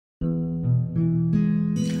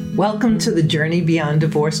Welcome to the Journey Beyond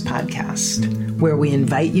Divorce podcast, where we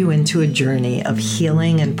invite you into a journey of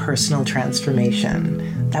healing and personal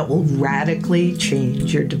transformation that will radically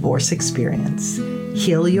change your divorce experience,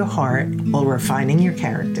 heal your heart while refining your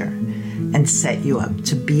character, and set you up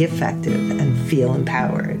to be effective and feel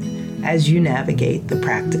empowered as you navigate the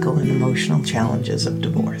practical and emotional challenges of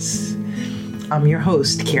divorce. I'm your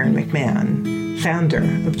host, Karen McMahon, founder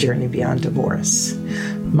of Journey Beyond Divorce.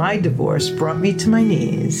 My divorce brought me to my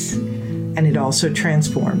knees, and it also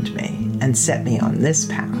transformed me and set me on this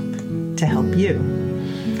path to help you.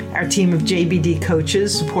 Our team of JBD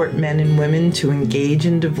coaches support men and women to engage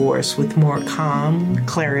in divorce with more calm,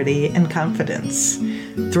 clarity, and confidence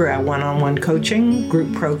through our one-on-one coaching,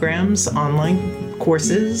 group programs, online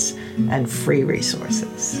courses, and free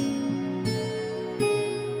resources.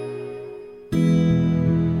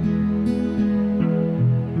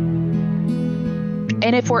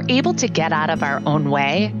 And if we're able to get out of our own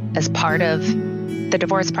way as part of the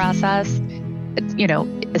divorce process,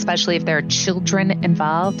 especially if there are children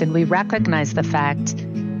involved, and we recognize the fact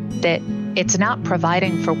that it's not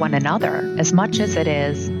providing for one another as much as it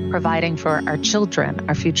is providing for our children,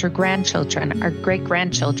 our future grandchildren, our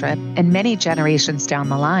great-grandchildren, and many generations down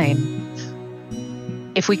the line.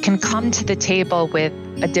 If we can come to the table with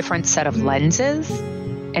a different set of lenses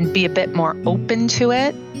and be a bit more open to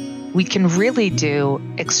it, we can really do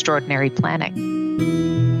extraordinary planning.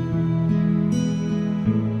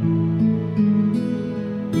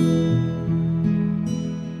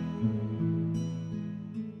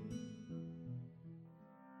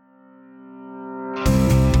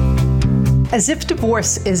 As if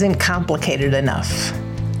divorce isn't complicated enough,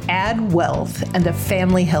 add wealth and a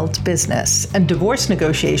family-held business, and divorce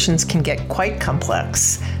negotiations can get quite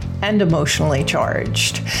complex and emotionally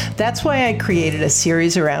charged. That's why I created a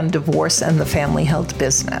series around divorce and the family-held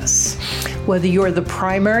business. Whether you're the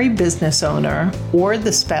primary business owner or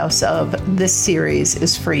the spouse of, this series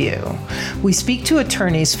is for you. We speak to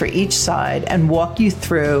attorneys for each side and walk you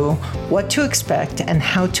through what to expect and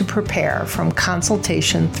how to prepare from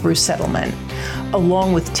consultation through settlement.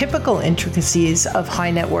 Along with typical intricacies of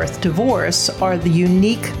high net worth divorce are the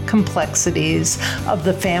unique complexities of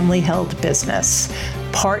the family-held business.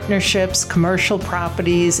 Partnerships, commercial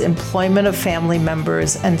properties, employment of family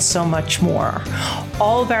members, and so much more.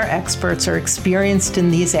 All of our experts are experienced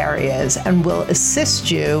in these areas and will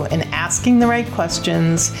assist you in asking the right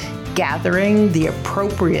questions, gathering the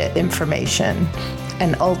appropriate information,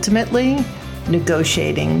 and ultimately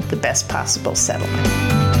negotiating the best possible settlement.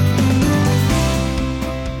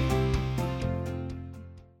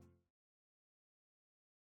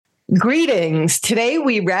 Greetings. Today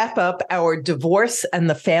we wrap up our Divorce and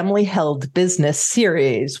the Family-Held Business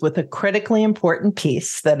series with a critically important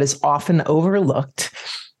piece that is often overlooked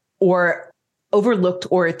or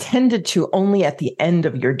attended to only at the end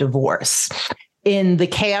of your divorce. In the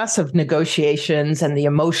chaos of negotiations and the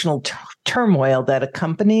emotional turmoil that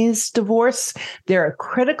accompanies divorce, there are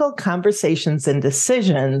critical conversations and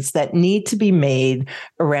decisions that need to be made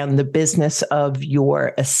around the business of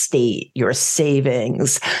your estate, your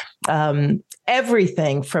savings,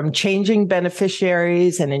 everything from changing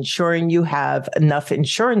beneficiaries and ensuring you have enough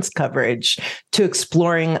insurance coverage to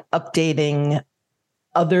exploring updating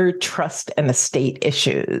other trust and estate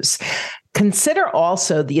issues. Consider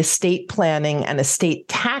also the estate planning and estate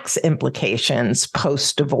tax implications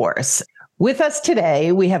post-divorce. With us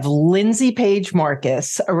today, we have Lindsay Page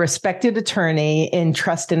Marcus, a respected attorney in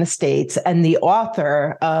trust and estates and the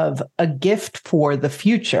author of A Gift for the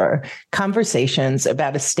Future, Conversations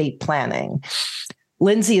about Estate Planning.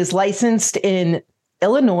 Lindsay is licensed in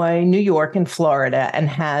Illinois, New York, and Florida, and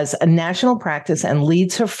has a national practice and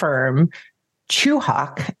leads her firm,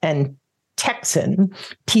 Chuhak and Texan,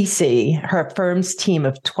 PC, her firm's team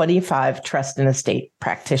of 25 trust and estate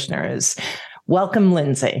practitioners. Welcome,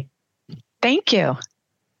 Lindsay. Thank you.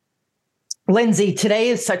 Lindsay, today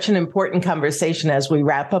is such an important conversation as we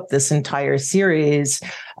wrap up this entire series.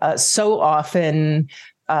 So often,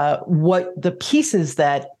 what the pieces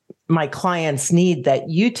that my clients need that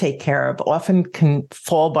you take care of often can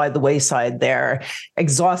fall by the wayside. They're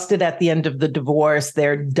exhausted at the end of the divorce.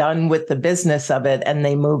 They're done with the business of it and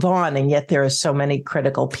they move on. And yet there are so many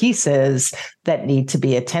critical pieces that need to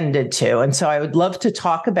be attended to. And so I would love to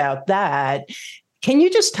talk about that. Can you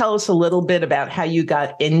just tell us a little bit about how you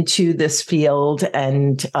got into this field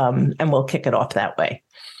and we'll kick it off that way?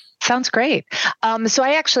 Sounds great. So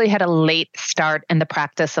I actually had a late start in the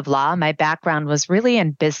practice of law. My background was really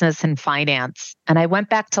in business and finance. And I went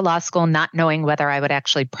back to law school not knowing whether I would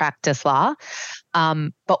actually practice law,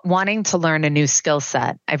 but wanting to learn a new skill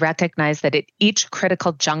set. I recognized that at each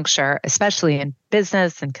critical juncture, especially in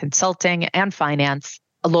business and consulting and finance,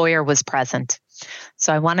 a lawyer was present.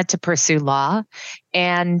 So I wanted to pursue law,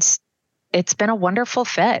 and it's been a wonderful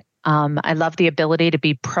fit. I love the ability to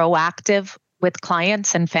be proactive with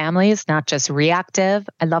clients and families, not just reactive.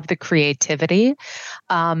 I love the creativity.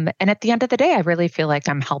 And at the end of the day, I really feel like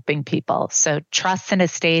I'm helping people. So trusts and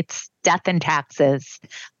estates, death and taxes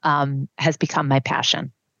has become my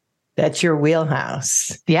passion. That's your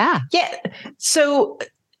wheelhouse. Yeah. Yeah. So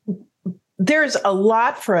there's a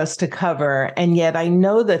lot for us to cover. And yet I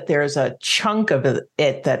know that there's a chunk of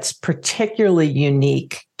it that's particularly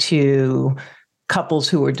unique to couples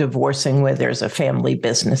who are divorcing where there's a family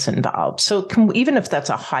business involved. So even if that's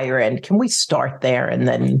a higher end, can we start there and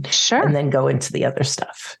then go into the other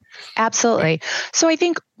stuff? Absolutely. So I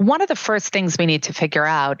think one of the first things we need to figure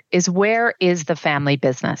out is, where is the family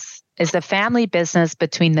business? Is the family business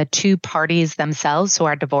between the two parties themselves who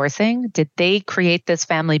are divorcing? Did they create this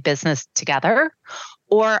family business together?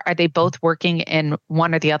 Or are they both working in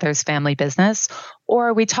one or the other's family business? Or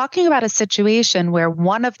are we talking about a situation where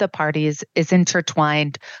one of the parties is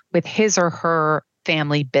intertwined with his or her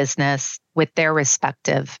family business with their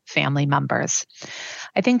respective family members?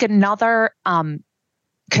 I think another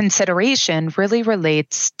consideration really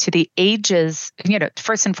relates to the ages.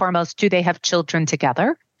 First and foremost, do they have children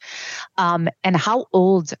together? And how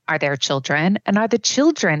old are their children? And are the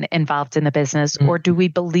children involved in the business, or do we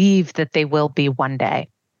believe that they will be one day?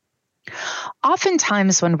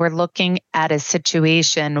 Oftentimes, when we're looking at a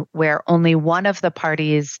situation where only one of the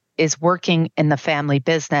parties is working in the family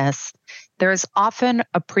business, there's often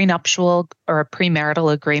a prenuptial or a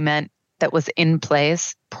premarital agreement that was in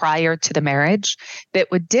place prior to the marriage that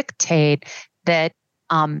would dictate that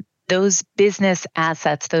those business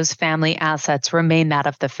assets, those family assets, remain that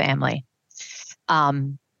of the family.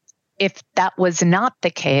 If that was not the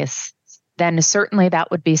case, then certainly that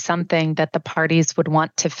would be something that the parties would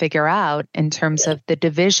want to figure out in terms of the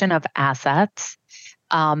division of assets.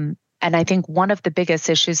 And I think one of the biggest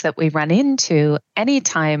issues that we run into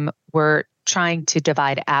anytime we're trying to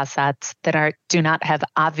divide assets that do not have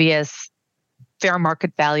obvious fair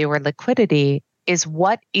market value or liquidity is,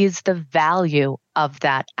 what is the value of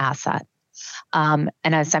that asset? And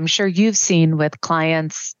as I'm sure you've seen with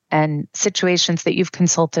clients and situations that you've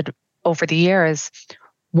consulted over the years,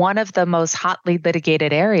 one of the most hotly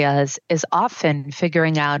litigated areas is often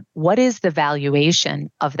figuring out what is the valuation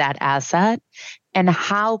of that asset and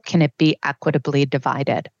how can it be equitably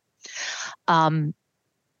divided.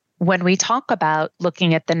 When we talk about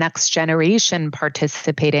looking at the next generation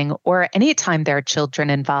participating, or anytime there are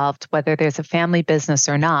children involved, whether there's a family business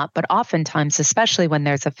or not, but oftentimes, especially when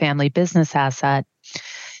there's a family business asset,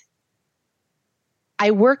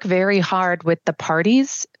 I work very hard with the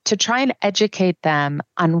parties to try and educate them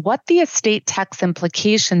on what the estate tax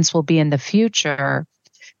implications will be in the future,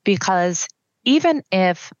 because even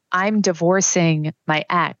if I'm divorcing my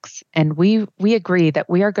ex and we agree that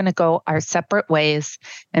we are going to go our separate ways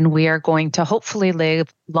and we are going to hopefully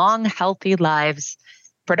live long, healthy lives,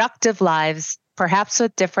 productive lives, perhaps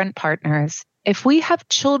with different partners, if we have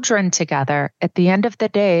children together, at the end of the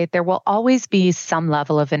day, there will always be some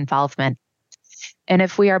level of involvement. And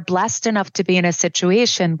if we are blessed enough to be in a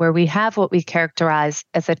situation where we have what we characterize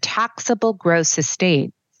as a taxable gross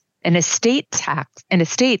estate, an estate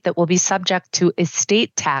that will be subject to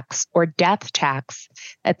estate tax or death tax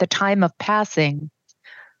at the time of passing,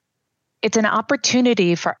 it's an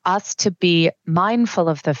opportunity for us to be mindful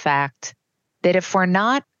of the fact that if we're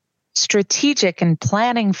not strategic in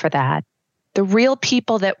planning for that, the real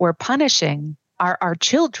people that we're punishing are our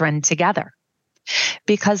children together.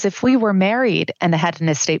 Because if we were married and had an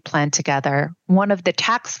estate plan together, one of the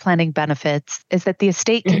tax planning benefits is that the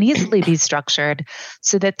estate can easily be structured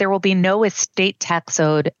so that there will be no estate tax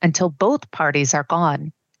owed until both parties are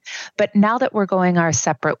gone. But now that we're going our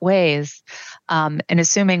separate ways, and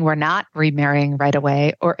assuming we're not remarrying right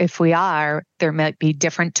away, or if we are, there might be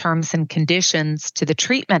different terms and conditions to the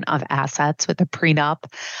treatment of assets with a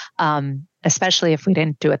prenup, especially if we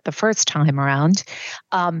didn't do it the first time around.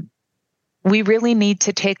 We really need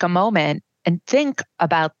to take a moment and think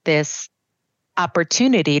about this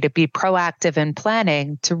opportunity to be proactive in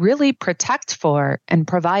planning to really protect for and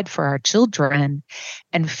provide for our children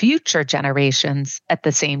and future generations at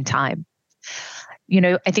the same time.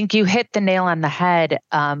 I think you hit the nail on the head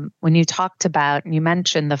when you talked about, and you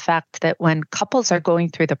mentioned the fact that when couples are going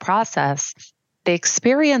through the process, they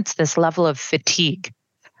experience this level of fatigue.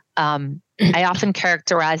 I often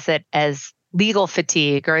characterize it as legal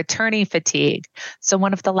fatigue or attorney fatigue. So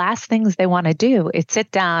one of the last things they want to do is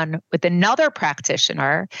sit down with another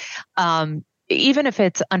practitioner, even if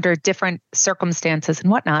it's under different circumstances and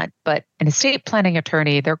whatnot, but an estate planning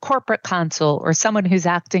attorney, their corporate counsel, or someone who's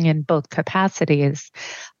acting in both capacities.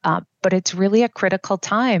 But it's really a critical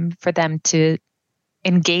time for them to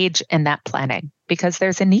engage in that planning because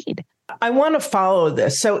there's a need. I want to follow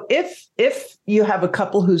this. So if you have a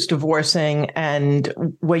couple who's divorcing, and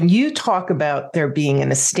when you talk about there being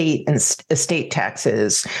an estate and estate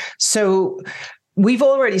taxes, so we've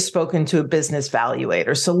already spoken to a business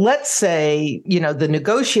valuator. So let's say, the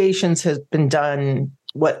negotiations has been done,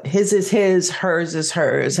 what his is his, hers is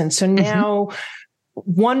hers. And so now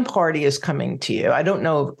one party is coming to you. I don't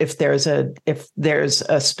know if there's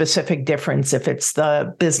a specific difference, if it's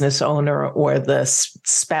the business owner or the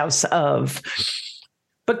spouse of.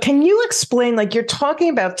 But can you explain, like you're talking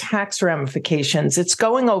about tax ramifications? It's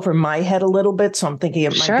going over my head a little bit, so I'm thinking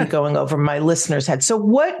it might be going over my listeners' head. So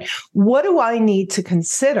what do I need to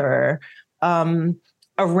consider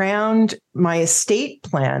around my estate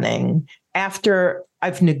planning after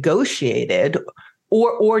I've negotiated?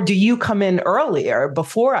 Or do you come in earlier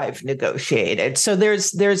before I've negotiated? So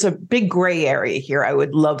there's a big gray area here. I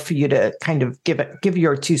would love for you to kind of give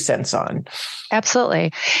your 2 cents on.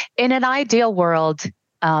 Absolutely. In an ideal world,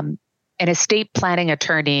 an estate planning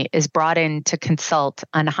attorney is brought in to consult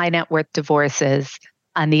on high net worth divorces,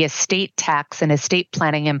 on the estate tax and estate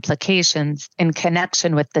planning implications in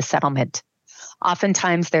connection with the settlement.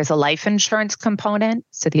 Oftentimes, there's a life insurance component,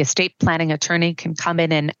 so the estate planning attorney can come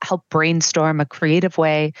in and help brainstorm a creative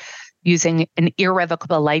way using an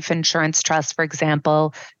irrevocable life insurance trust, for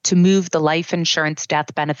example, to move the life insurance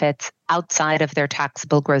death benefits outside of their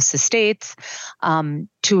taxable gross estates,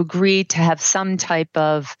 to agree to have some type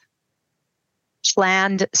of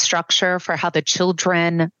planned structure for how the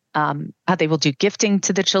children, how they will do gifting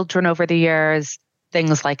to the children over the years,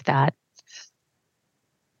 things like that.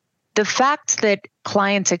 The fact that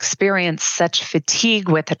clients experience such fatigue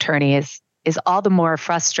with attorneys is all the more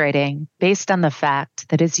frustrating based on the fact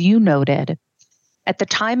that, as you noted, at the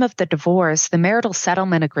time of the divorce, the marital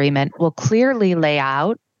settlement agreement will clearly lay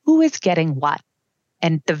out who is getting what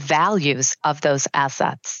and the values of those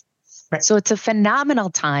assets. Right. So it's a phenomenal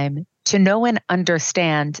time to know and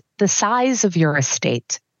understand the size of your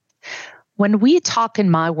estate. When we talk in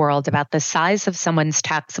my world about the size of someone's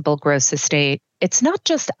taxable gross estate, it's not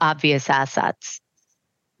just obvious assets,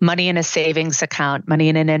 money in a savings account, money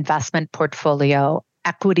in an investment portfolio,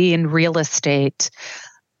 equity in real estate,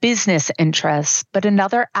 business interests, but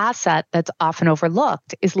another asset that's often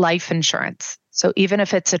overlooked is life insurance. So even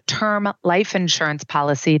if it's a term life insurance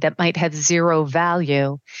policy that might have zero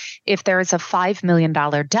value, if there is a $5 million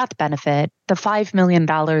death benefit, the $5 million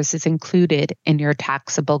is included in your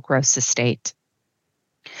taxable gross estate.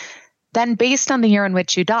 Then based on the year in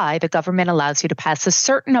which you die, the government allows you to pass a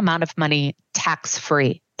certain amount of money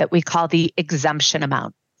tax-free that we call the exemption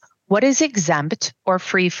amount. What is exempt or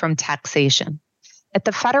free from taxation? At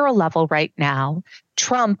the federal level right now,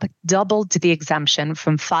 Trump doubled the exemption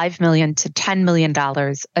from $5 million to $10 million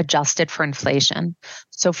adjusted for inflation.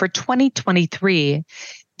 So for 2023,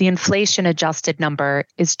 the inflation adjusted number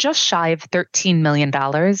is just shy of $13 million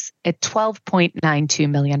at $12.92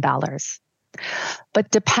 million. But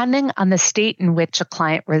depending on the state in which a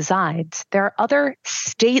client resides, there are other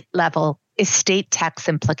state-level estate tax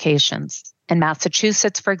implications. In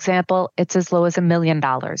Massachusetts, for example, it's as low as $1 million.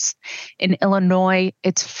 In Illinois,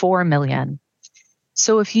 it's $4 million.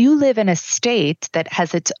 So if you live in a state that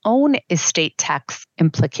has its own estate tax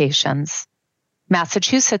implications,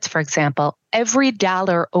 Massachusetts, for example, every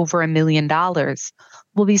dollar over $1 million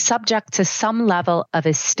will be subject to some level of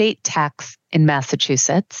estate tax in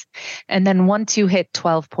Massachusetts. And then once you hit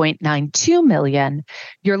 12.92 million,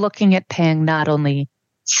 you're looking at paying not only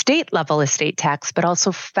state level estate tax, but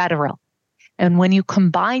also federal. And when you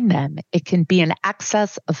combine them, it can be in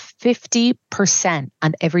excess of 50%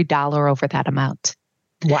 on every dollar over that amount.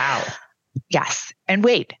 Wow. Yes. And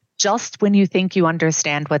wait, just when you think you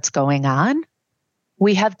understand what's going on,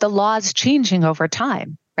 we have the laws changing over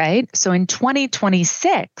time, right? So in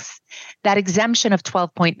 2026, that exemption of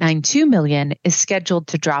 12.92 million is scheduled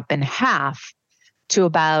to drop in half to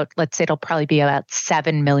about, let's say it'll probably be about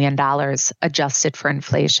 $7 million adjusted for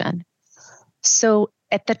inflation. So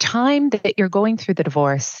at the time that you're going through the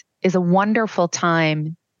divorce is a wonderful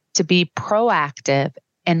time to be proactive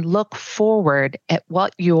and look forward at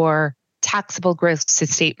what your taxable gross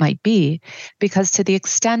estate might be, because to the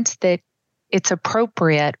extent that it's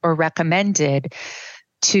appropriate or recommended,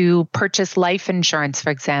 to purchase life insurance,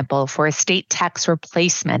 for example, for estate tax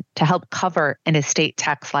replacement to help cover an estate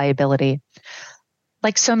tax liability.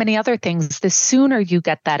 Like so many other things, the sooner you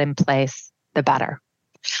get that in place, the better.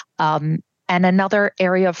 And another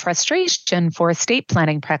area of frustration for estate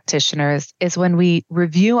planning practitioners is when we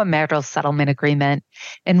review a marital settlement agreement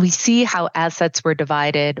and we see how assets were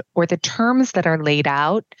divided or the terms that are laid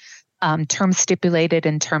out, terms stipulated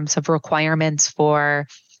in terms of requirements for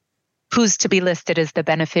who's to be listed as the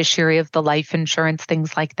beneficiary of the life insurance,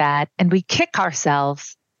 things like that. And we kick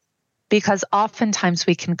ourselves because oftentimes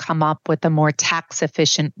we can come up with a more tax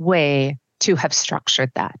efficient way to have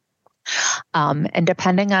structured that. And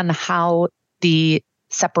depending on how the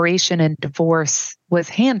separation and divorce was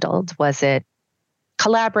handled, was it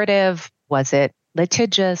collaborative? Was it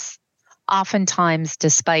litigious? Oftentimes,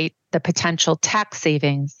 despite the potential tax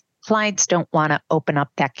savings, clients don't want to open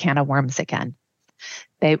up that can of worms again.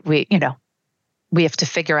 We have to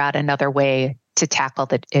figure out another way to tackle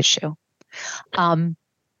the issue.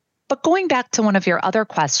 But going back to one of your other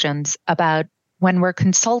questions about when we're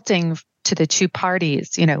consulting to the two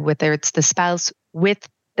parties, whether it's the spouse with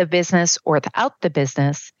the business or without the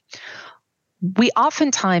business, we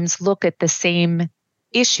oftentimes look at the same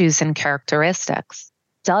issues and characteristics.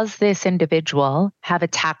 Does this individual have a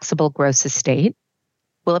taxable gross estate?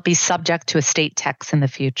 Will it be subject to estate tax in the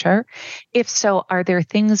future? If so, are there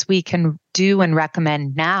things we can do and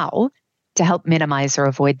recommend now to help minimize or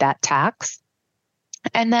avoid that tax?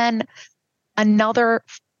 And then another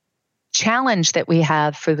challenge that we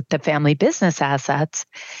have for the family business assets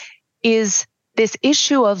is this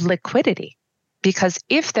issue of liquidity. Because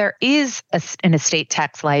if there is an estate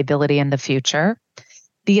tax liability in the future,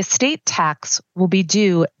 the estate tax will be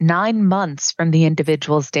due 9 months from the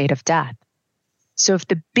individual's date of death. So if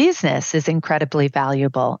the business is incredibly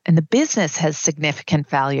valuable and the business has significant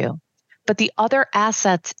value, but the other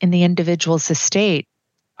assets in the individual's estate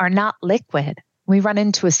are not liquid, we run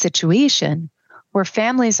into a situation where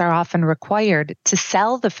families are often required to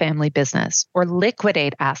sell the family business or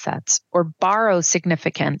liquidate assets or borrow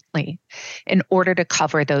significantly in order to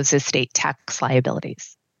cover those estate tax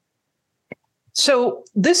liabilities. So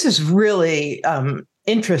this is really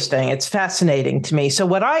interesting. It's fascinating to me. So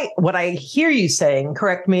what I hear you saying,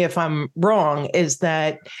 correct me if I'm wrong, is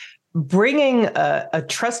that bringing a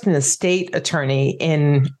trust and estate attorney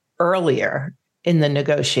in earlier in the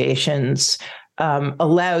negotiations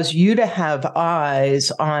allows you to have eyes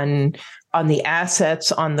on the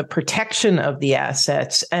assets, on the protection of the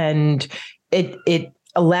assets, and it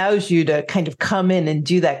allows you to kind of come in and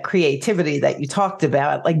do that creativity that you talked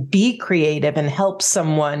about, like be creative and help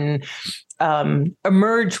someone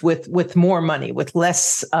emerge with more money, with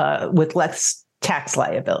less tax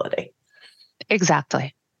liability.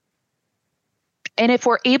 Exactly. And if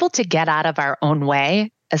we're able to get out of our own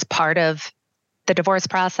way as part of the divorce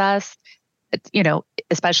process,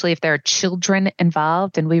 especially if there are children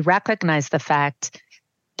involved, and we recognize the fact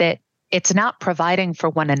that it's not providing for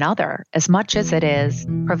one another as much as it is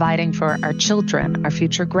providing for our children, our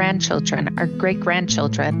future grandchildren, our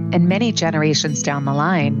great-grandchildren, and many generations down the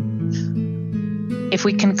line. If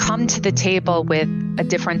we can come to the table with a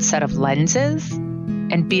different set of lenses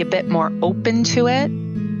and be a bit more open to it,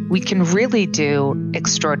 we can really do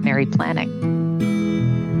extraordinary planning.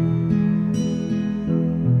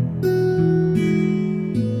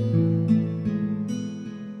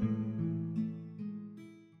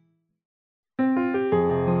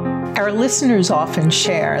 Our listeners often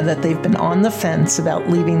share that they've been on the fence about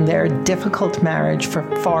leaving their difficult marriage for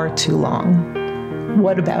far too long.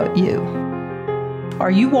 What about you? Are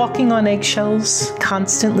you walking on eggshells,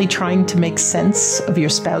 constantly trying to make sense of your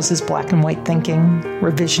spouse's black and white thinking,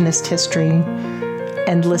 revisionist history,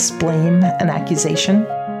 endless blame and accusation?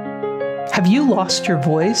 Have you lost your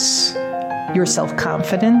voice, your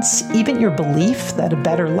self-confidence, even your belief that a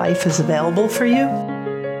better life is available for you?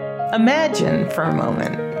 Imagine for a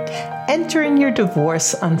moment entering your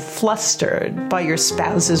divorce unflustered by your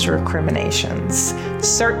spouse's recriminations,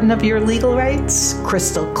 certain of your legal rights,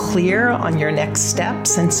 crystal clear on your next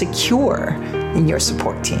steps, and secure in your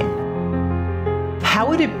support team. How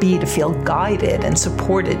would it be to feel guided and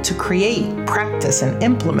supported to create, practice, and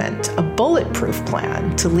implement a bulletproof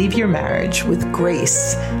plan to leave your marriage with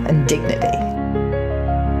grace and dignity?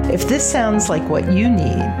 If this sounds like what you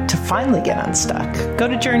need to finally get unstuck, go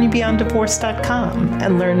to JourneyBeyondDivorce.com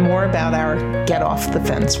and learn more about our Get Off the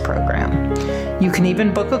Fence program. You can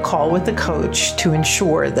even book a call with a coach to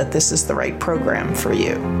ensure that this is the right program for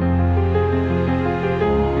you.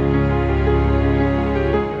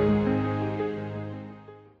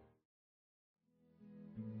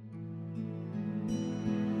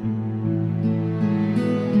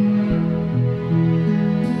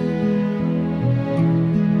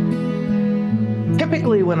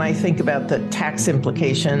 typically when I think about the tax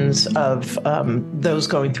implications of those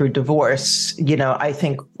going through divorce, I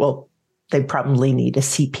think, well, they probably need a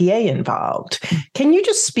CPA involved. Can you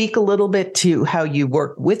just speak a little bit to how you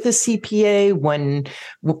work with the CPA when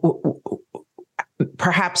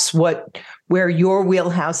perhaps where your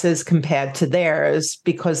wheelhouse is compared to theirs,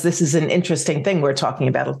 because this is an interesting thing. We're talking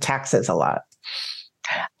about taxes a lot.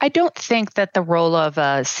 I don't think that the role of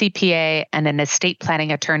a CPA and an estate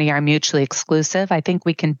planning attorney are mutually exclusive. I think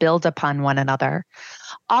we can build upon one another.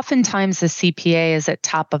 Oftentimes, the CPA is at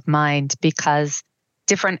top of mind because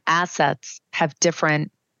different assets have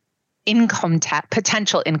different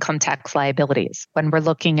potential income tax liabilities. When we're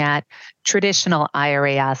looking at traditional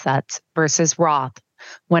IRA assets versus Roth,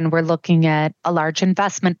 when we're looking at a large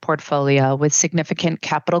investment portfolio with significant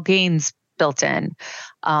capital gains built in,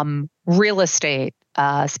 real estate,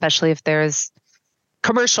 especially if there's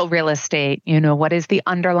commercial real estate, what is the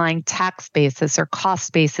underlying tax basis or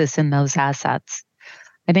cost basis in those assets?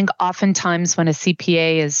 I think oftentimes when a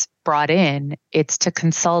CPA is brought in, it's to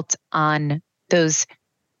consult on those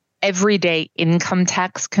everyday income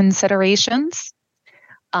tax considerations,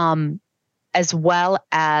 as well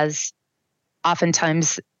as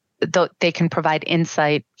oftentimes they can provide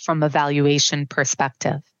insight from a valuation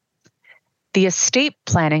perspective. The estate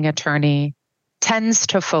planning attorney tends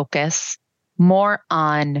to focus more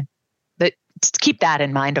on keep that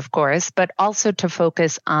in mind, of course, but also to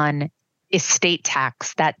focus on estate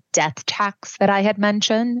tax, that death tax that I had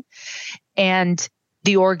mentioned, and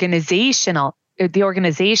the organization of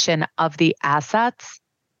the assets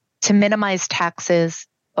to minimize taxes,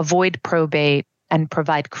 avoid probate, and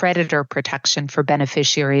provide creditor protection for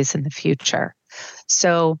beneficiaries in the future.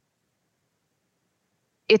 So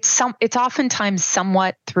it's oftentimes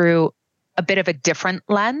somewhat through a bit of a different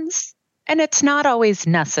lens, and it's not always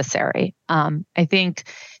necessary. I think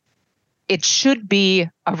it should be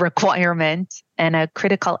a requirement and a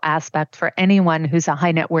critical aspect for anyone who's a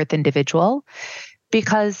high net worth individual,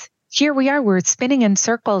 because here we're spinning in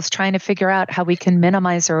circles trying to figure out how we can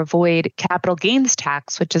minimize or avoid capital gains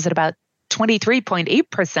tax, which is at about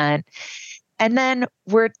 23.8%. And then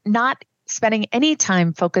we're not spending any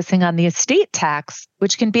time focusing on the estate tax,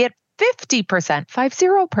 which can be at 50%,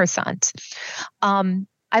 50%.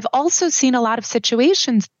 I've also seen a lot of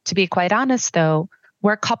situations, to be quite honest, though,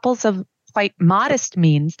 where couples of quite modest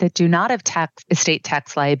means that do not have estate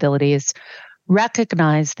tax liabilities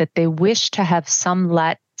recognize that they wish to have some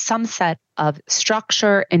set of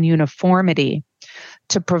structure and uniformity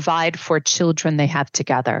to provide for children they have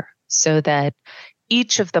together, so that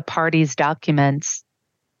each of the parties' documents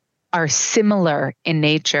are similar in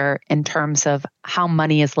nature in terms of how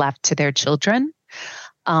money is left to their children.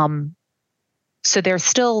 So there's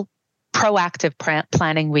still proactive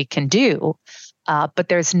planning we can do, but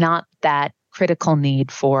there's not that critical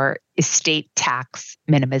need for estate tax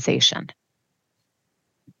minimization.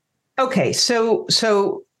 Okay, so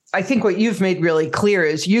I think what you've made really clear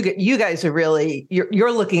is you guys are really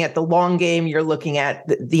you're looking at the long game. You're looking at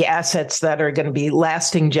the assets that are going to be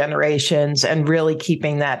lasting generations and really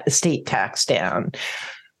keeping that estate tax down.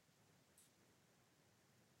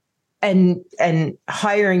 And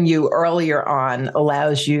hiring you earlier on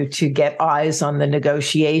allows you to get eyes on the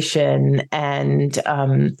negotiation and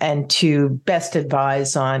to best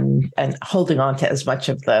advise on and holding on to as much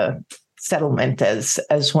of the settlement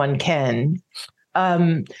as one can.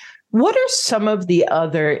 What are some of the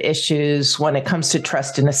other issues when it comes to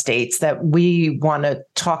trust in estates that we want to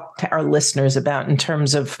talk to our listeners about in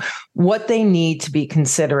terms of what they need to be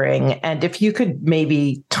considering? And if you could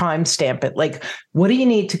maybe timestamp it, like what do you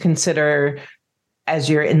need to consider as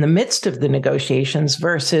you're in the midst of the negotiations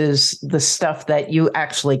versus the stuff that you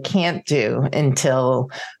actually can't do until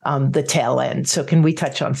the tail end? So can we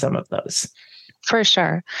touch on some of those? For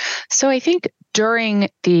sure. So I think during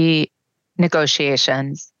the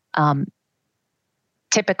negotiations,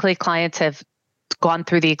 typically clients have gone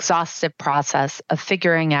through the exhaustive process of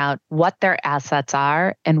figuring out what their assets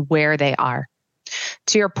are and where they are.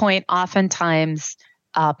 To your point, oftentimes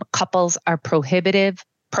couples are prohibited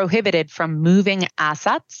from moving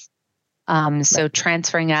assets. So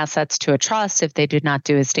transferring assets to a trust if they did not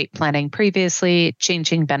do estate planning previously,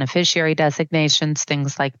 changing beneficiary designations,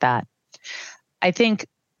 things like that. I think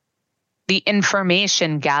the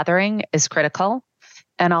information gathering is critical.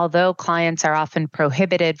 And although clients are often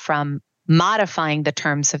prohibited from modifying the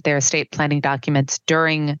terms of their estate planning documents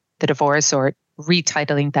during the divorce or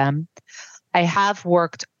retitling them, I have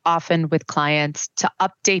worked often with clients to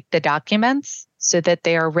update the documents so that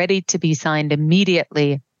they are ready to be signed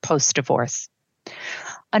immediately post-divorce.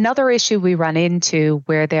 Another issue we run into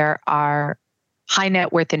where there are high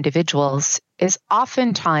net worth individuals is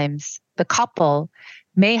oftentimes the couple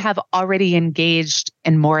may have already engaged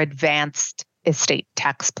in more advanced estate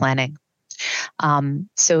tax planning.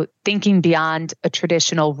 So thinking beyond a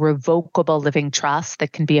traditional revocable living trust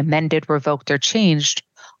that can be amended, revoked, or changed,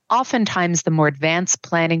 oftentimes the more advanced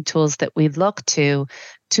planning tools that we look to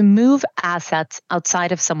move assets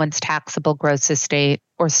outside of someone's taxable gross estate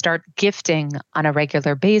or start gifting on a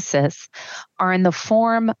regular basis are in the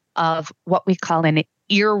form of what we call an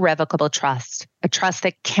irrevocable trust, a trust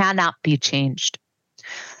that cannot be changed.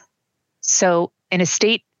 So an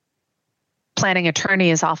estate planning attorney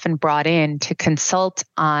is often brought in to consult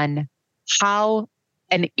on how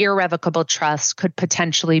an irrevocable trust could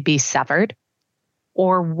potentially be severed,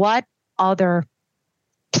 or what other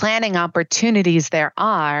planning opportunities there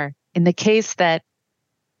are in the case that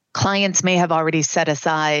clients may have already set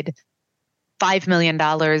aside $5 million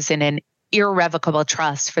in an irrevocable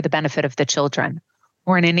trust for the benefit of the children,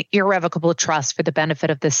 or in an irrevocable trust for the benefit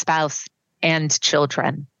of the spouse and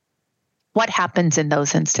children. What happens in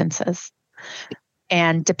those instances?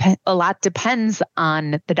 And a lot depends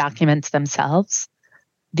on the documents themselves,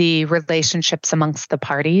 the relationships amongst the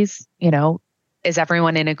parties. Is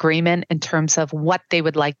everyone in agreement in terms of what they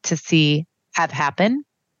would like to see have happen?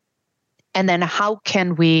 And then how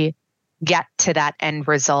can we get to that end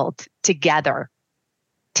result together,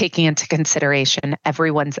 taking into consideration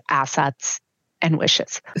everyone's assets and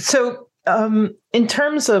wishes? So in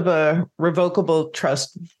terms of a revocable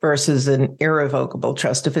trust versus an irrevocable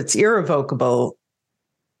trust, if it's irrevocable,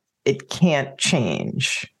 it can't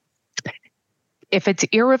change. If it's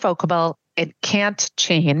irrevocable, it can't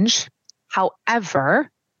change. However,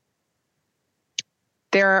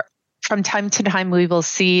 from time to time, we will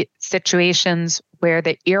see situations where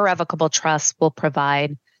the irrevocable trust will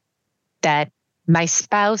provide that my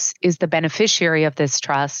spouse is the beneficiary of this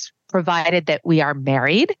trust, provided that we are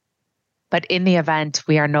married. But in the event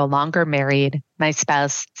we are no longer married, my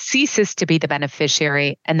spouse ceases to be the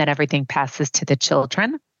beneficiary, and then everything passes to the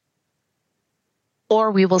children.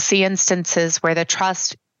 Or we will see instances where the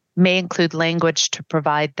trust may include language to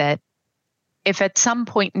provide that if at some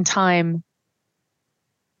point in time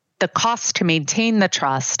the cost to maintain the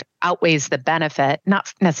trust outweighs the benefit,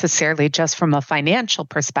 not necessarily just from a financial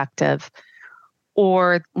perspective,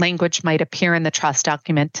 or language might appear in the trust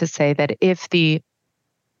document to say that if the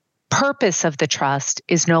purpose of the trust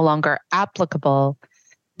is no longer applicable,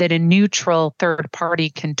 that a neutral third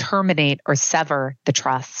party can terminate or sever the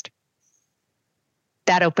trust.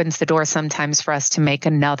 That opens the door sometimes for us to make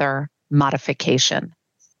another modification.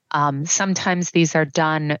 Sometimes these are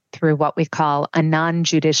done through what we call a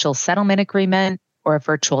non-judicial settlement agreement or a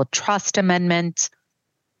virtual trust amendment,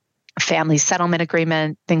 family settlement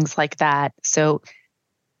agreement, things like that. So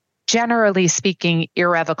generally speaking,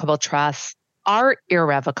 irrevocable trusts are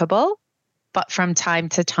irrevocable, but from time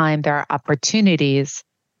to time, there are opportunities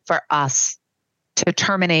for us to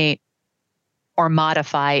terminate or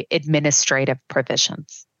modify administrative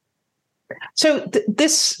provisions. So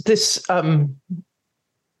this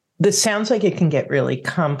sounds like it can get really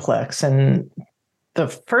complex. And the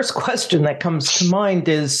first question that comes to mind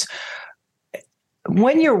is,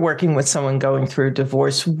 when you're working with someone going through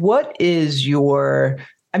divorce, what is you're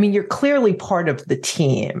clearly part of the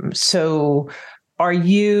team. So are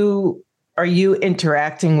you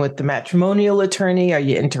interacting with the matrimonial attorney? Are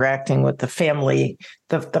you interacting with the family,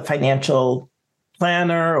 the financial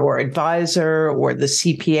planner or advisor or the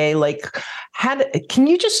CPA? Can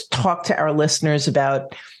you just talk to our listeners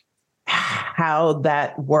about how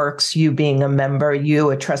that works, you being a member,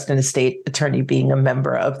 a trust and estate attorney being a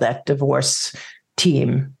member of that divorce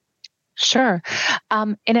team? Sure.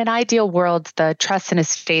 In an ideal world, the trust and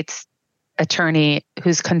estates attorney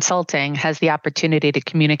who's consulting has the opportunity to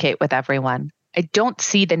communicate with everyone. I don't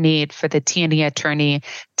see the need for the T&E attorney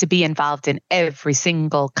to be involved in every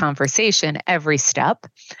single conversation, every step.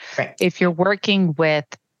 Right. If you're working with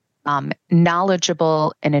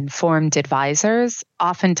knowledgeable and informed advisors,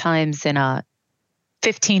 oftentimes in a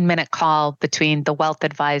 15-minute call between the wealth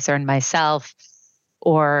advisor and myself,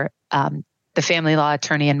 or the family law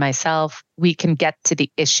attorney and myself, we can get to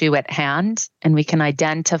the issue at hand and we can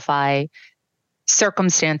identify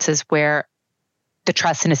circumstances where the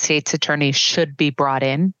trust and estates attorney should be brought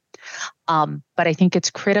in. But I think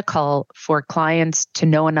it's critical for clients to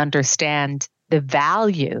know and understand the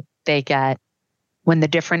value they get when the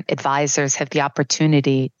different advisors have the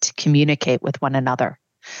opportunity to communicate with one another.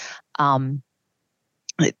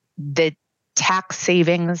 The tax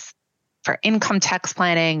savings for income tax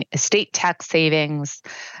planning, estate tax savings,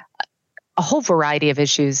 a whole variety of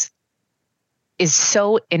issues is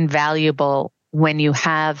so invaluable when you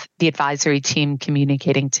have the advisory team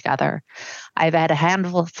communicating together. I've had a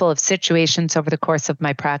handful of situations over the course of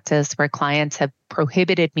my practice where clients have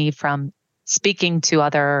prohibited me from speaking to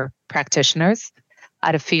other practitioners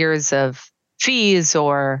out of fears of fees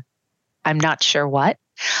or I'm not sure what.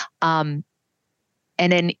 And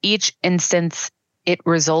in each instance, it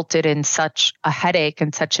resulted in such a headache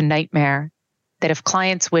and such a nightmare that if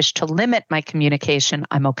clients wish to limit my communication,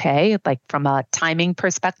 I'm okay, like from a timing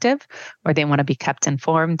perspective, or they want to be kept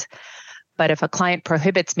informed. But if a client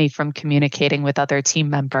prohibits me from communicating with other team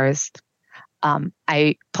members,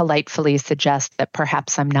 I politely suggest that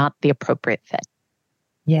perhaps I'm not the appropriate fit.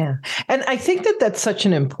 Yeah. And I think that that's such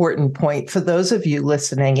an important point for those of you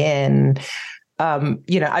listening in.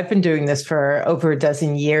 I've been doing this for over a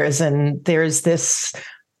dozen years, and there's this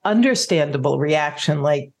understandable reaction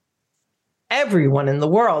like, everyone in the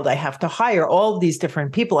world, I have to hire all of these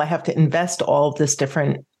different people. I have to invest all of this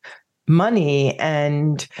different money.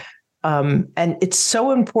 And it's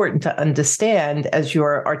so important to understand, as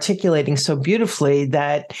you're articulating so beautifully,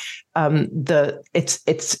 that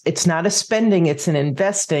it's not a spending, it's an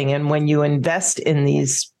investing. And when you invest in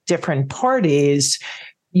these different parties,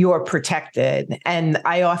 you're protected. And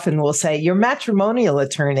I often will say your matrimonial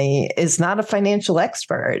attorney is not a financial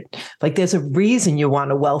expert. Like there's a reason you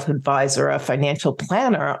want a wealth advisor, a financial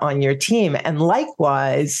planner on your team. And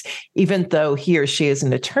likewise, even though he or she is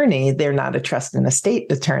an attorney, they're not a trust and estate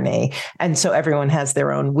attorney. And so everyone has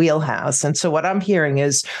their own wheelhouse. And so what I'm hearing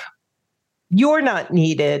is you're not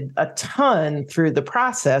needed a ton through the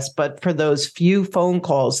process, but for those few phone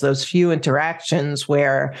calls, those few interactions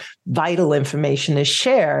where vital information is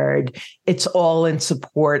shared, it's all in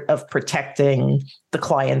support of protecting the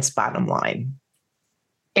client's bottom line.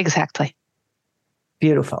 Exactly.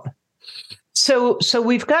 Beautiful. So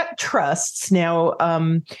we've got trusts now,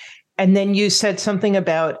 and then you said something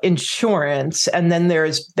about insurance, and then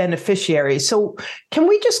there's beneficiaries. So can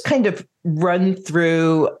we just kind of run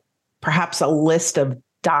through perhaps a list of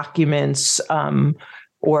documents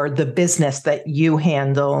or the business that you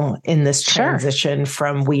handle in this transition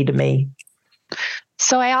from we to me?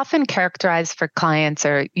 So I often characterize for clients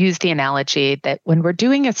or use the analogy that when we're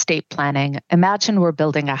doing estate planning, imagine we're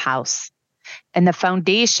building a house and the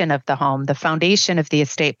foundation of the home, the foundation of the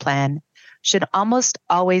estate plan should almost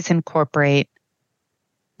always incorporate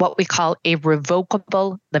what we call a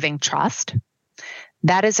revocable living trust.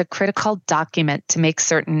 That is a critical document to make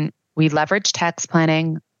certain we leverage tax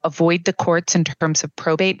planning, avoid the courts in terms of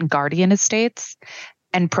probate and guardian estates,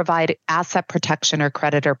 and provide asset protection or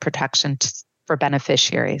creditor protection for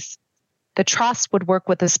beneficiaries. The trust would work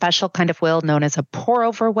with a special kind of will known as a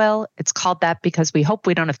pour-over will. It's called that because we hope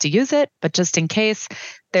we don't have to use it, but just in case,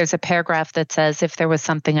 there's a paragraph that says if there was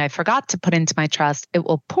something I forgot to put into my trust, it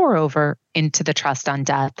will pour over into the trust on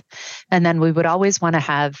death. And then we would always want to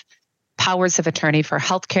have powers of attorney for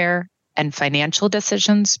healthcare and financial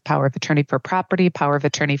decisions, power of attorney for property, power of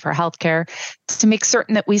attorney for healthcare, to make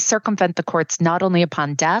certain that we circumvent the courts not only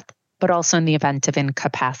upon death, but also in the event of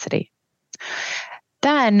incapacity.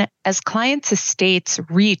 Then, as clients' estates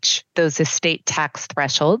reach those estate tax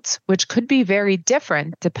thresholds, which could be very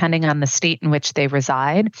different depending on the state in which they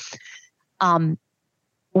reside,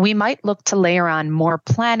 we might look to layer on more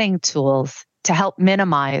planning tools to help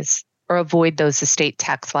minimize or avoid those estate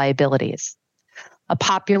tax liabilities. A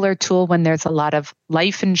popular tool when there's a lot of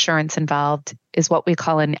life insurance involved is what we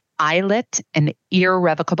call an ILIT, an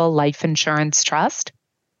irrevocable life insurance trust.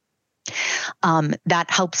 That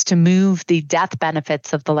helps to move the death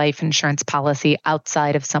benefits of the life insurance policy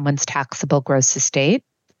outside of someone's taxable gross estate.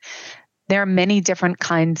 There are many different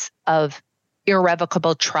kinds of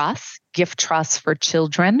irrevocable trusts, gift trusts for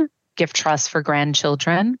children, gift trusts for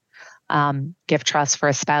grandchildren, gift trust for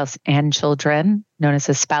a spouse and children, known as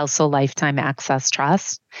a spousal lifetime access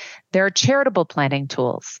trust. There are charitable planning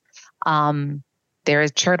tools. There are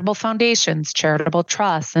charitable foundations, charitable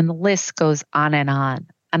trusts, and the list goes on.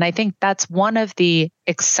 And I think that's one of the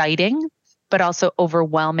exciting, but also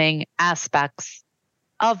overwhelming aspects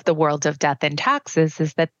of the world of death and taxes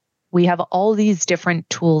is that we have all these different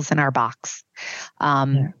tools in our box.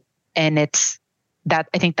 And it's that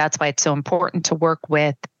I think that's why it's so important to work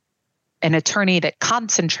with an attorney that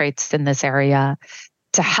concentrates in this area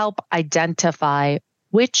to help identify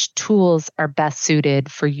which tools are best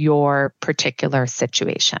suited for your particular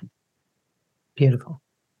situation. Beautiful.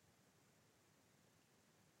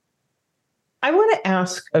 I want to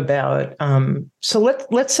ask about, so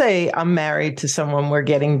let's say I'm married to someone, we're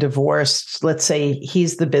getting divorced. Let's say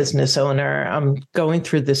he's the business owner. I'm going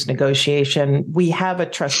through this negotiation. We have a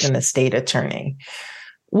trust and estate attorney.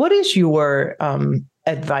 What is your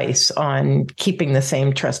advice on keeping the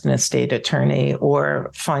same trust and estate attorney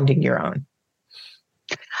or finding your own?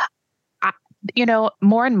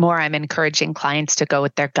 More and more I'm encouraging clients to go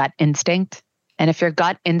with their gut instinct. And if your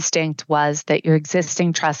gut instinct was that your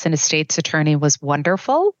existing trust and estates attorney was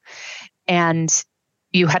wonderful and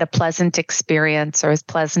you had a pleasant experience, or as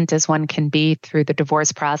pleasant as one can be through the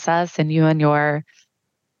divorce process, and you and your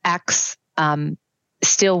ex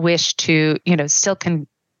still wish to, still can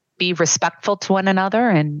be respectful to one another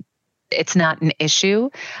and it's not an issue,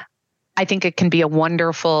 I think it can be a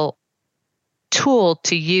wonderful tool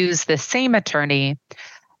to use the same attorney,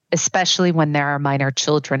 especially when there are minor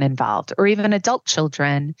children involved or even adult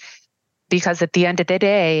children, because at the end of the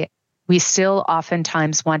day, we still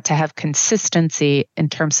oftentimes want to have consistency in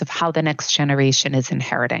terms of how the next generation is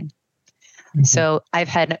inheriting. Mm-hmm. So I've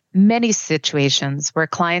had many situations where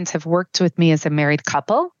clients have worked with me as a married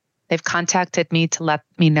couple. They've contacted me to let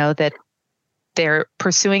me know that they're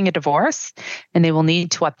pursuing a divorce and they will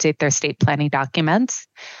need to update their estate planning documents.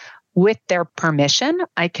 With their permission,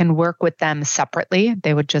 I can work with them separately.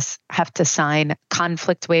 They would just have to sign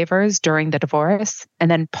conflict waivers during the divorce. And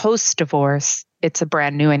then post-divorce, it's a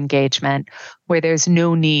brand new engagement where there's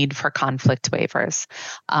no need for conflict waivers.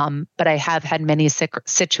 But I have had many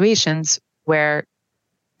situations where,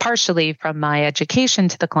 partially from my education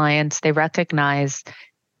to the clients, they recognize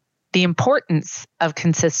the importance of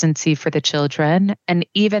consistency for the children. And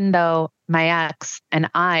even though my ex and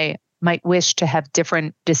I might wish to have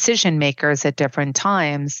different decision makers at different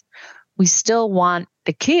times, we still want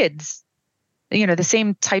the kids, the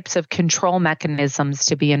same types of control mechanisms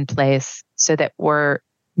to be in place so that we're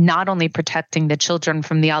not only protecting the children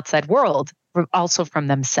from the outside world, but also from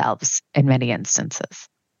themselves in many instances.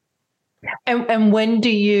 And when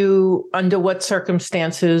under what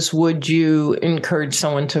circumstances would you encourage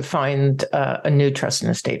someone to find a new trust and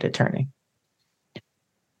estate attorney?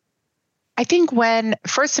 I think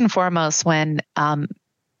first and foremost, when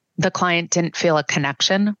the client didn't feel a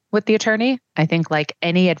connection with the attorney, I think like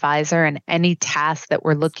any advisor and any task that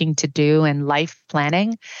we're looking to do in life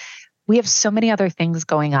planning, we have so many other things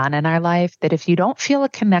going on in our life that if you don't feel a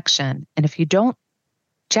connection and if you don't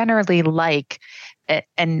generally like it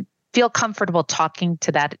and feel comfortable talking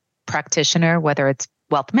to that practitioner, whether it's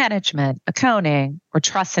wealth management, accounting, or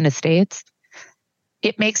trust and estates,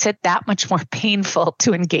 it makes it that much more painful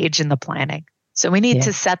to engage in the planning. So we need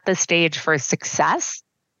to set the stage for success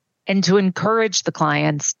and to encourage the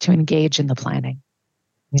clients to engage in the planning.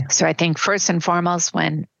 Yeah. So I think first and foremost,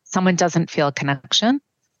 when someone doesn't feel a connection,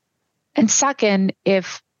 and second,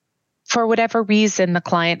 if for whatever reason the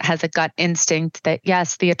client has a gut instinct that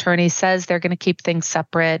yes, the attorney says they're going to keep things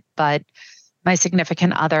separate, but my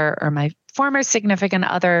significant other or my former significant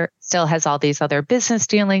other still has all these other business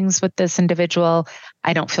dealings with this individual,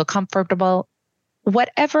 I don't feel comfortable.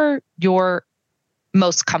 Whatever you're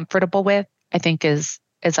most comfortable with, I think is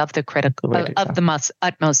of the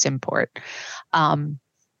utmost import.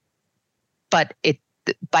 But it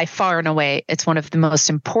by far and away, it's one of the most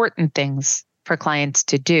important things for clients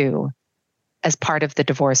to do as part of the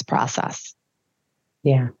divorce process.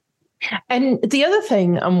 Yeah. And the other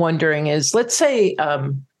thing I'm wondering is, let's say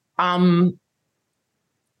I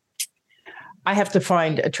have to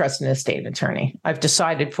find a trust and estate attorney. I've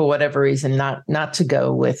decided for whatever reason not to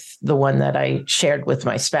go with the one that I shared with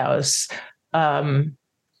my spouse. Can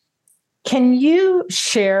you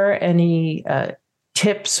share any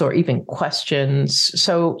tips or even questions?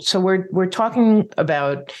 So we're talking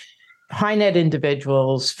about high net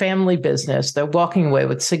individuals, family business. They're walking away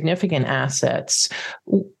with significant assets.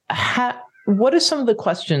 What are some of the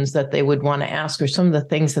questions that they would want to ask, or some of the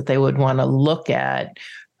things that they would want to look at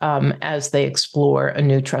as they explore a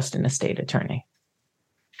new trust and estate attorney?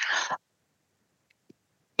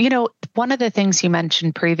 One of the things you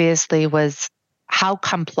mentioned previously was how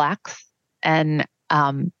complex and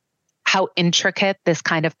how intricate this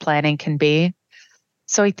kind of planning can be.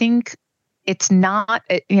 So I think it's not,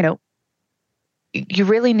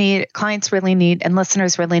 clients really need, and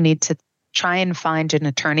listeners really need to try and find an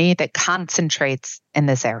attorney that concentrates in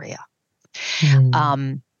this area.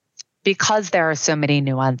 Because there are so many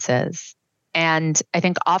nuances. And I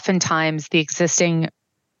think oftentimes the existing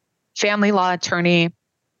family law attorney,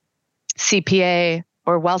 CPA,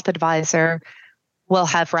 or wealth advisor will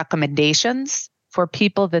have recommendations for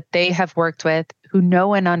people that they have worked with who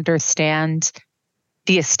know and understand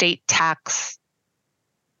the estate tax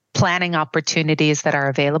planning opportunities that are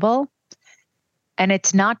available. And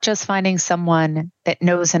it's not just finding someone that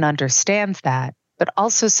knows and understands that, but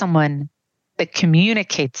also someone that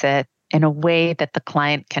communicates it in a way that the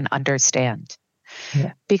client can understand.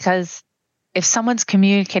 Yeah. Because if someone's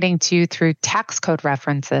communicating to you through tax code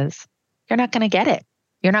references, you're not going to get it.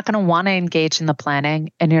 You're not going to want to engage in the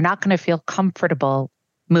planning, and you're not going to feel comfortable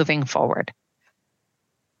moving forward.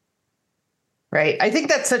 Right. I think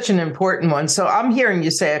that's such an important one. So I'm hearing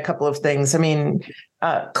you say a couple of things. I mean,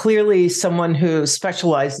 clearly someone who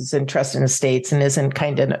specializes in trust and estates and isn't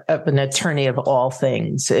kind of an attorney of all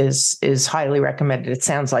things is highly recommended. It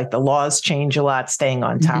sounds like the laws change a lot. Staying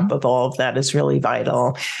on top of all of that is really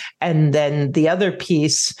vital. And then the other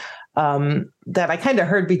piece that I kind of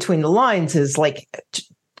heard between the lines is like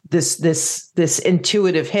this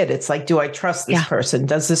intuitive hit. It's like, do I trust this person?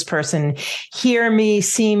 Does this person hear me,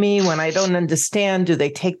 see me when I don't understand? Do they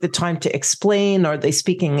take the time to explain? Are they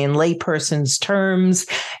speaking in layperson's terms?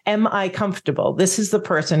 Am I comfortable? This is the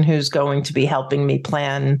person who's going to be helping me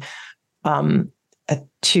plan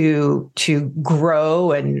to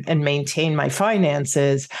grow and maintain my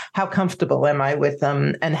finances. How comfortable am I with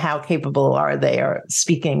them? And how capable are they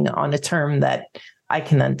speaking on a term that I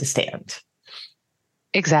can understand?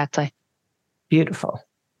 Exactly. Beautiful.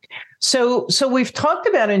 So we've talked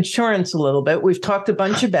about insurance a little bit. We've talked a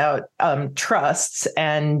bunch about trusts,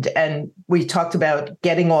 and we talked about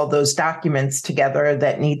getting all those documents together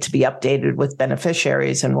that need to be updated with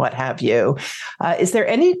beneficiaries and what have you. Is there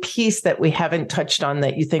any piece that we haven't touched on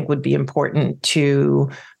that you think would be important to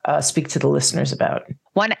speak to the listeners about?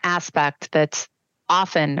 One aspect that's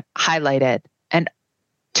often highlighted and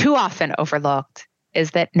too often overlooked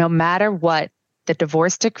is that no matter what the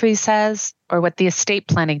divorce decree says or what the estate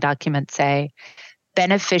planning documents say,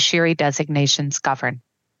 beneficiary designations govern.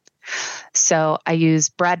 So I use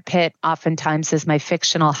Brad Pitt oftentimes as my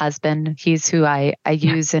fictional husband. He's who I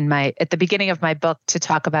use at the beginning of my book to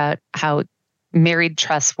talk about how married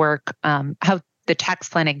trusts work, how the tax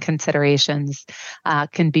planning considerations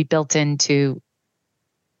can be built into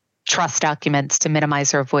trust documents to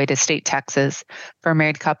minimize or avoid estate taxes for a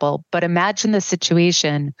married couple. But imagine the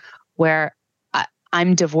situation where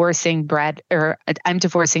I'm divorcing Brad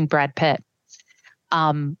Pitt.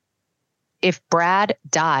 If Brad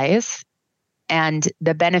dies and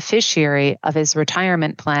the beneficiary of his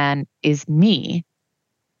retirement plan is me,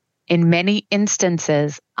 in many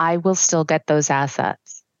instances, I will still get those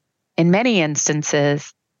assets. In many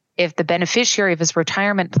instances, if the beneficiary of his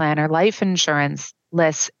retirement plan or life insurance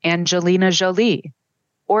lists Angelina Jolie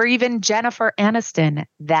or even Jennifer Aniston,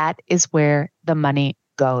 that is where the money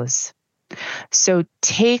goes. So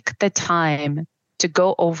take the time to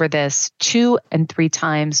go over this 2 and 3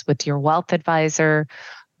 times with your wealth advisor,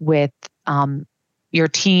 with your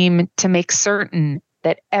team, to make certain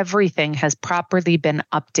that everything has properly been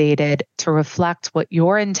updated to reflect what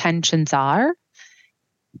your intentions are.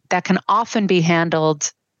 That can often be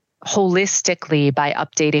handled holistically by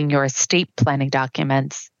updating your estate planning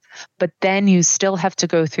documents. But then you still have to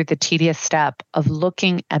go through the tedious step of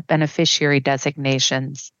looking at beneficiary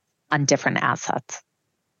designations on different assets.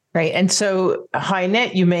 Right. And so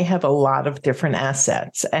HighNet, you may have a lot of different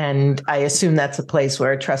assets. And I assume that's a place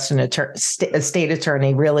where a trust and estate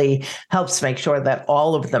attorney really helps make sure that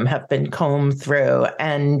all of them have been combed through.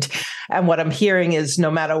 And what I'm hearing is no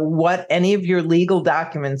matter what any of your legal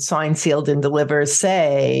documents, signed, sealed, and delivered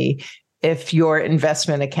say, if your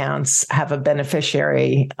investment accounts have a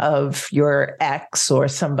beneficiary of your ex or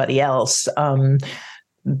somebody else,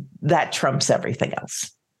 that trumps everything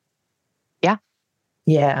else.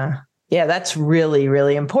 Yeah, that's really,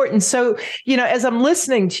 really important. So, as I'm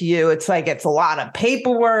listening to you, it's like it's a lot of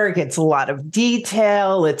paperwork, it's a lot of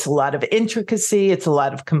detail, it's a lot of intricacy, it's a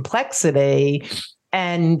lot of complexity.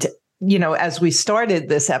 And, as we started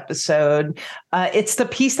this episode, it's the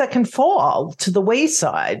piece that can fall to the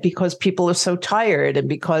wayside because people are so tired and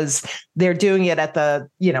because they're doing it at the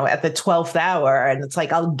 12th hour. And it's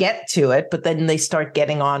like, I'll get to it, but then they start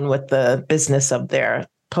getting on with the business of their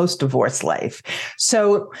post-divorce life.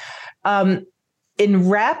 So in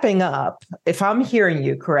wrapping up, if I'm hearing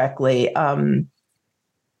you correctly,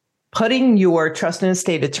 putting your trust and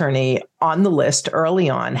estate attorney on the list early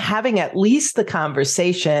on, having at least the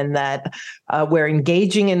conversation that we're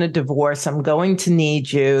engaging in a divorce, I'm going to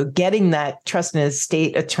need you, getting that trust and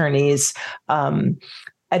estate attorney's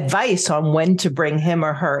advice on when to bring him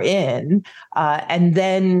or her in, and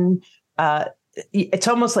then it's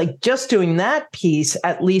almost like just doing that piece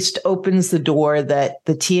at least opens the door that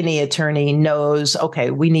the T&E attorney knows, okay,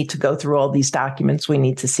 we need to go through all these documents. We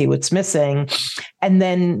need to see what's missing. And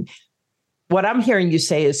then what I'm hearing you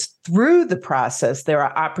say is through the process, there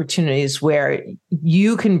are opportunities where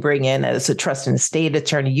you can bring in, as a trust and estate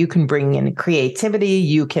attorney, you can bring in creativity,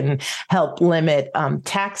 you can help limit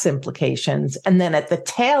tax implications. And then at the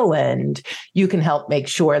tail end, you can help make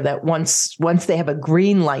sure that once they have a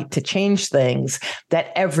green light to change things,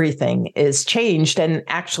 that everything is changed. And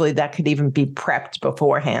actually, that could even be prepped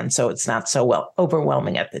beforehand, so it's not so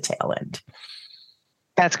overwhelming at the tail end.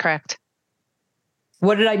 That's correct.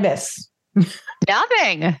 What did I miss?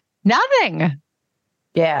 Nothing.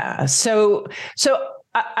 Yeah. So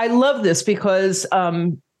I love this because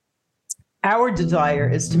our desire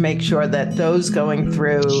is to make sure that those going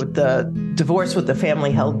through the divorce with the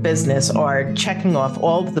family held business are checking off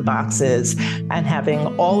all of the boxes and having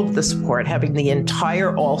all of the support, having the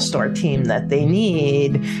entire all-star team that they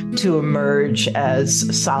need to emerge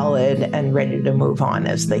as solid and ready to move on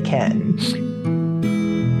as they can.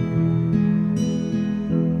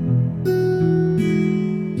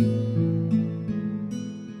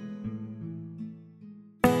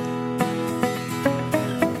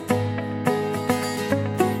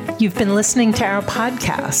 You've been listening to our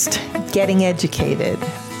podcast, Getting Educated,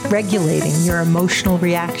 Regulating Your Emotional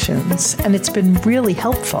Reactions, and it's been really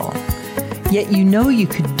helpful. Yet you know you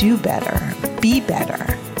could do better, be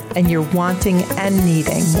better, and you're wanting and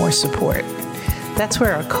needing more support. That's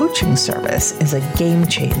where our coaching service is a game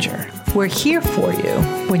changer. We're here for you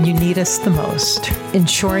when you need us the most,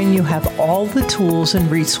 ensuring you have all the tools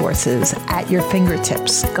and resources at your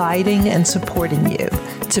fingertips, guiding and supporting you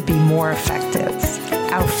to be more effective.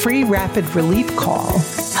 Our free Rapid Relief Call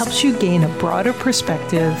helps you gain a broader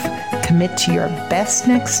perspective, commit to your best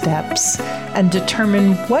next steps, and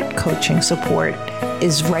determine what coaching support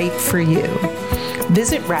is right for you.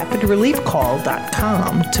 Visit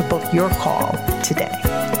rapidreliefcall.com to book your call today.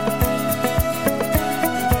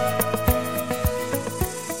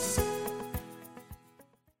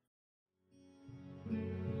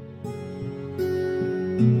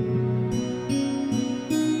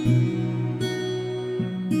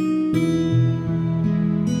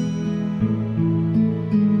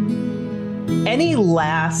 Any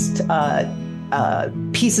last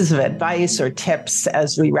pieces of advice or tips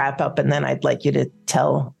as we wrap up? And then I'd like you to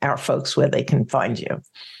tell our folks where they can find you.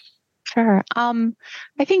 Sure.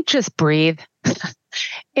 I think just breathe.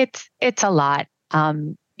 It's a lot.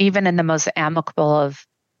 Even in the most amicable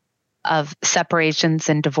of separations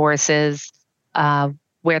and divorces,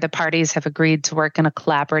 where the parties have agreed to work in a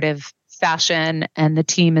collaborative fashion and the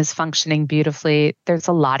team is functioning beautifully, there's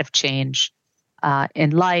a lot of change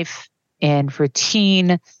in life and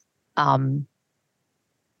routine.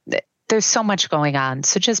 There's so much going on.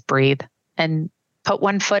 So just breathe and put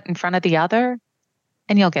one foot in front of the other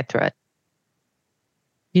and you'll get through it.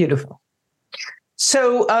 Beautiful.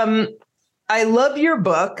 So I love your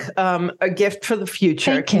book, A Gift for the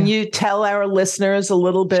Future. Can you tell our listeners a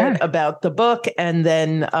little bit about the book and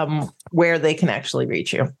then where they can actually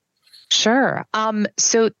reach you? Sure.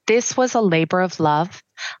 So this was a labor of love.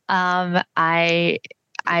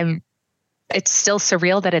 It's still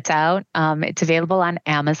surreal that it's out. It's available on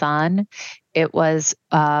Amazon. It was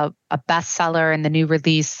a bestseller in the new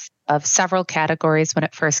release of several categories when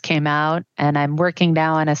it first came out. And I'm working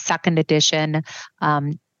now on a second edition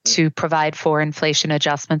to provide for inflation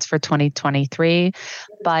adjustments for 2023.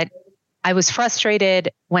 But I was frustrated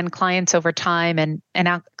when clients over time, and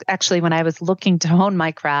actually when I was looking to hone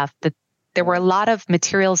my craft, that there were a lot of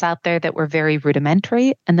materials out there that were very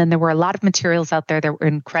rudimentary. And then there were a lot of materials out there that were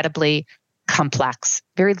incredibly complex,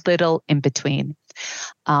 very little in between.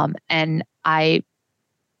 And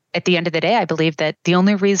at the end of the day, I believe that the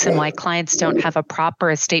only reason why clients don't have a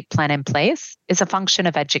proper estate plan in place is a function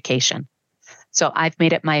of education. So I've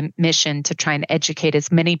made it my mission to try and educate as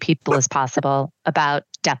many people as possible about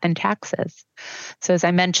death and taxes. So as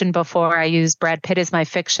I mentioned before, I use Brad Pitt as my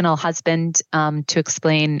fictional husband to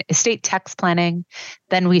explain estate tax planning.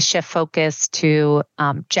 Then we shift focus to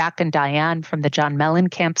Jack and Diane from the John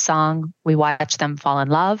Mellencamp song, We Watch Them Fall in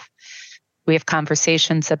Love. We have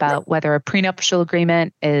conversations about whether a prenuptial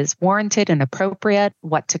agreement is warranted and appropriate,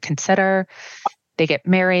 what to consider. They get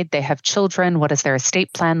married, they have children. What does their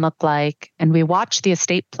estate plan look like? And we watch the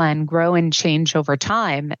estate plan grow and change over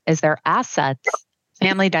time as their assets,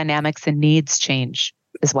 family dynamics, and needs change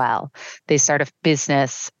as well. They start a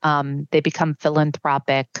business. They become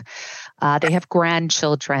philanthropic. They have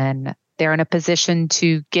grandchildren. They're in a position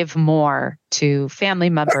to give more to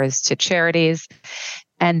family members, to charities.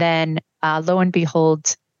 And then lo and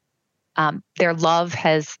behold, their love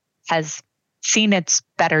has seen its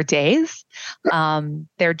better days.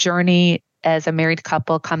 Their journey as a married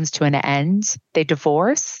couple comes to an end. They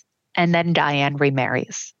divorce, and then Diane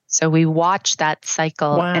remarries. So we watch that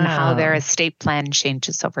cycle and how their Wow. estate plan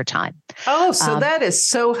changes over time. Oh, so that is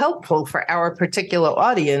so helpful for our particular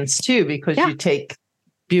audience too, because Yeah. you take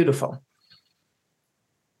beautiful.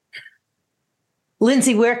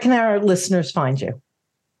 Lindsay, where can our listeners find you?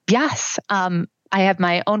 Yes. I have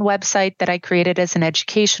my own website that I created as an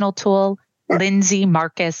educational tool,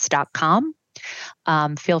 lindsaymarcus.com.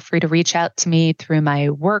 Feel free to reach out to me through my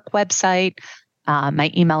work website.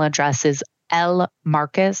 My email address is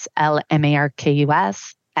lmarcus,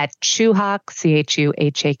 LMARKUS, @chuhak,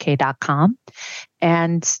 CHUHAK.com.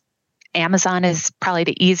 And Amazon is probably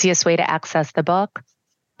the easiest way to access the book.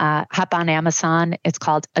 Hop on Amazon. It's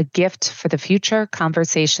called A Gift for the Future,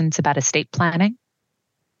 Conversations about Estate Planning.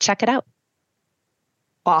 Check it out.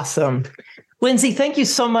 Awesome. Lindsay, thank you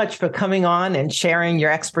so much for coming on and sharing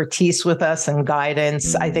your expertise with us and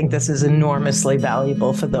guidance. I think this is enormously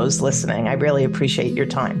valuable for those listening. I really appreciate your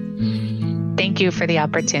time. Thank you for the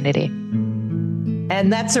opportunity.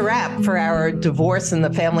 And that's a wrap for our Divorce in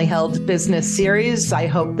the Family Held Business series. I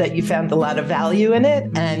hope that you found a lot of value in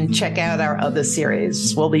it, and check out our other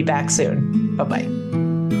series. We'll be back soon. Bye-bye.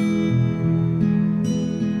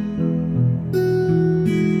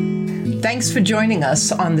 Thanks for joining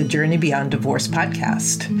us on the Journey Beyond Divorce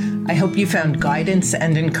podcast. I hope you found guidance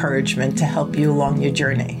and encouragement to help you along your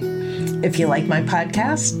journey. If you like my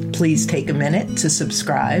podcast, please take a minute to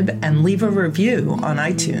subscribe and leave a review on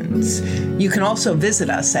iTunes. You can also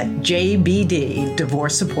visit us at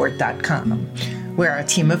jbddivorcesupport.com, where our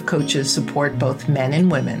team of coaches support both men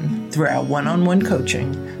and women through our one-on-one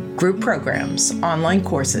coaching, group programs, online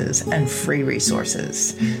courses, and free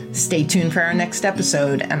resources. Stay tuned for our next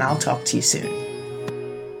episode, and I'll talk to you soon.